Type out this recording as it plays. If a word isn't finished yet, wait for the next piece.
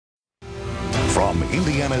From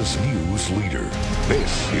Indiana's news leader,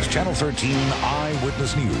 this is Channel 13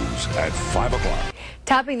 Eyewitness News at 5 o'clock.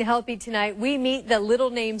 Topping the Health Beat tonight, we meet the little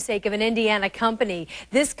namesake of an Indiana company.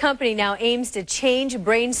 This company now aims to change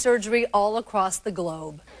brain surgery all across the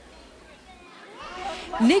globe.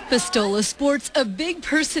 Nick Pistola sports a big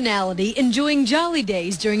personality, enjoying jolly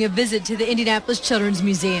days during a visit to the Indianapolis Children's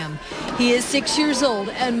Museum. He is 6 years old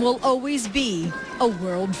and will always be a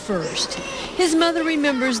world first. His mother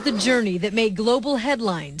remembers the journey that made global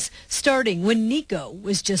headlines, starting when Nico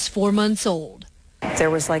was just 4 months old.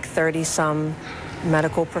 There was like 30-some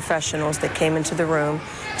medical professionals that came into the room,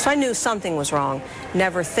 so I knew something was wrong,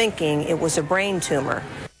 never thinking it was a brain tumor.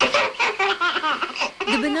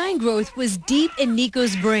 The benign growth was deep in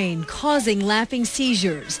Nico's brain, causing laughing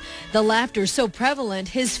seizures. The laughter so prevalent,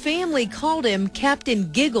 his family called him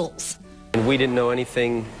Captain Giggles. We didn't know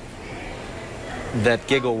anything that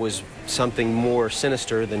giggle was something more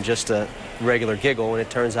sinister than just a regular giggle, and it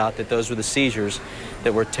turns out that those were the seizures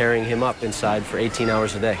that were tearing him up inside for 18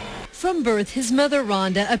 hours a day. From birth, his mother,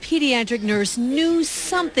 Rhonda, a pediatric nurse, knew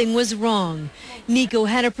something was wrong. Nico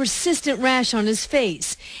had a persistent rash on his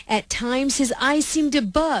face. At times, his eyes seemed to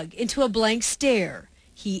bug into a blank stare.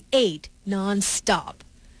 He ate nonstop.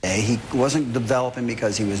 He wasn't developing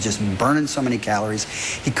because he was just burning so many calories.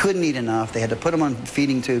 He couldn't eat enough. They had to put him on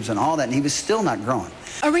feeding tubes and all that, and he was still not growing.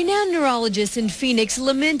 A renowned neurologist in Phoenix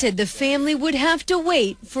lamented the family would have to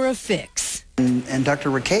wait for a fix. And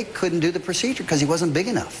Dr. Rakate couldn't do the procedure because he wasn't big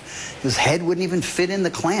enough. His head wouldn't even fit in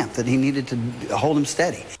the clamp that he needed to hold him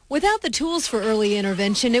steady. Without the tools for early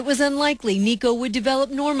intervention, it was unlikely Nico would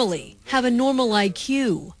develop normally, have a normal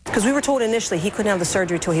IQ. Because we were told initially he couldn't have the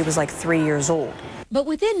surgery until he was like 3 years old. But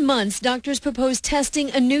within months, doctors proposed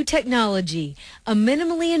testing a new technology, a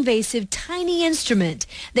minimally invasive tiny instrument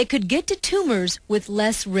that could get to tumors with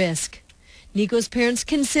less risk. Nico's parents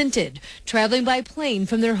consented, traveling by plane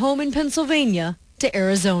from their home in Pennsylvania to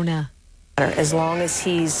Arizona. As long as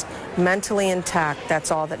he's mentally intact,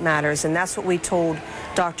 that's all that matters. And that's what we told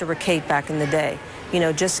Dr. Rakate back in the day. You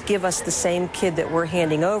know, just give us the same kid that we're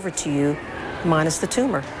handing over to you, minus the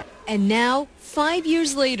tumor. And now, 5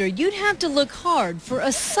 years later, you'd have to look hard for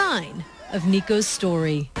a sign of Nico's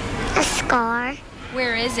story. A scar.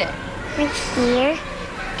 Where is it? Right here.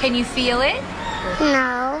 Can you feel it?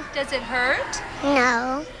 No. Does it hurt?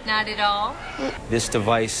 No. Not at all? This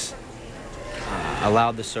device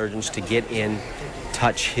allowed the surgeons to get in,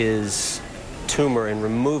 touch his tumor, and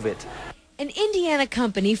remove it. An Indiana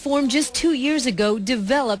company formed just 2 years ago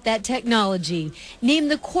developed that technology, named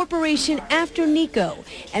the corporation after Nico,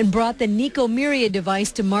 and brought the Nico Myriad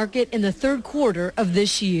device to market in the third quarter of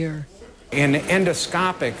this year. In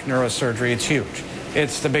endoscopic neurosurgery, it's huge.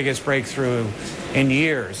 It's the biggest breakthrough in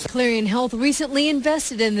years. Clarion Health recently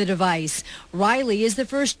invested in the device. Riley is the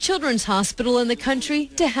first children's hospital in the country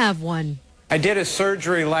to have one. I did a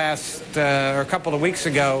surgery a couple of weeks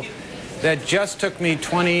ago that just took me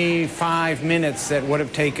 25 minutes that would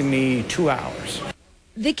have taken me 2 hours.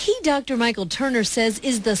 The key, Dr. Michael Turner says,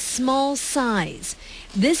 is the small size.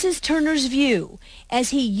 This is Turner's view as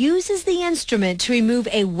he uses the instrument to remove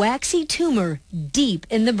a waxy tumor deep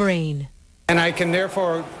in the brain. And I can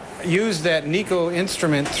therefore use that Nico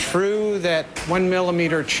instrument through that 1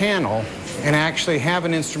 millimeter channel and actually have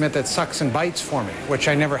an instrument that sucks and bites for me, which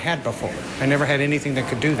I never had before. I never had anything that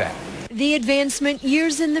could do that. The advancement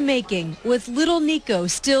years in the making, with little Nico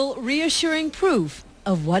still reassuring proof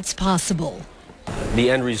of what's possible.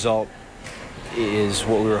 The end result is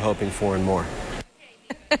what we were hoping for and more.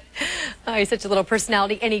 Oh, he's such a little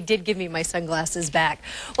personality, and he did give me my sunglasses back.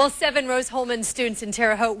 Well, 7 Rose-Hulman students in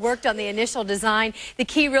Terre Haute worked on the initial design. The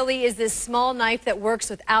key really is this small knife that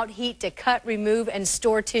works without heat to cut, remove, and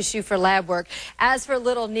store tissue for lab work. As for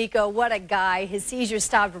little Nico, what a guy. His seizures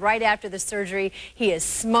stopped right after the surgery. He is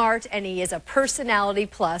smart, and he is a personality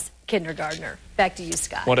plus kindergartner. Back to you,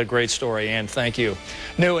 Scott. What a great story, Ann. Thank you.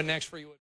 New and next for you.